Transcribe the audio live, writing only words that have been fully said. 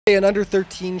An under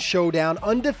 13 showdown.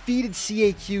 Undefeated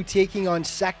CAQ taking on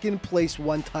second place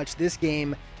One Touch. This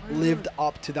game lived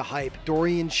up to the hype.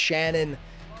 Dorian Shannon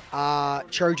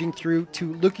charging through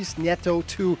to Lucas Neto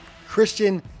to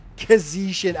Christian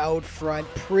Kazishin out front.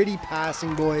 Pretty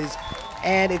passing, boys.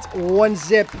 And it's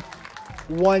 1-zip,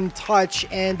 One Touch,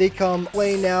 and they come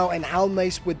play now. And how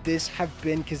nice would this have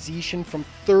been? Kazishin from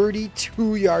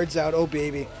 32 yards out. Oh,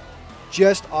 baby.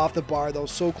 Just off the bar, though.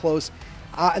 So close.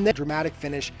 And then dramatic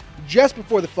finish just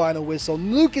before the final whistle.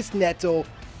 Lucas Neto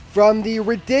from the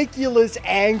ridiculous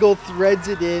angle threads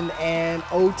it in, and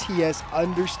OTS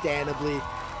understandably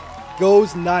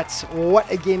goes nuts.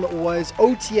 What a game it was.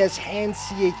 OTS hands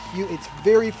CAQ its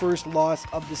very first loss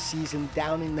of the season,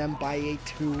 downing them by a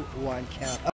 2-1 count.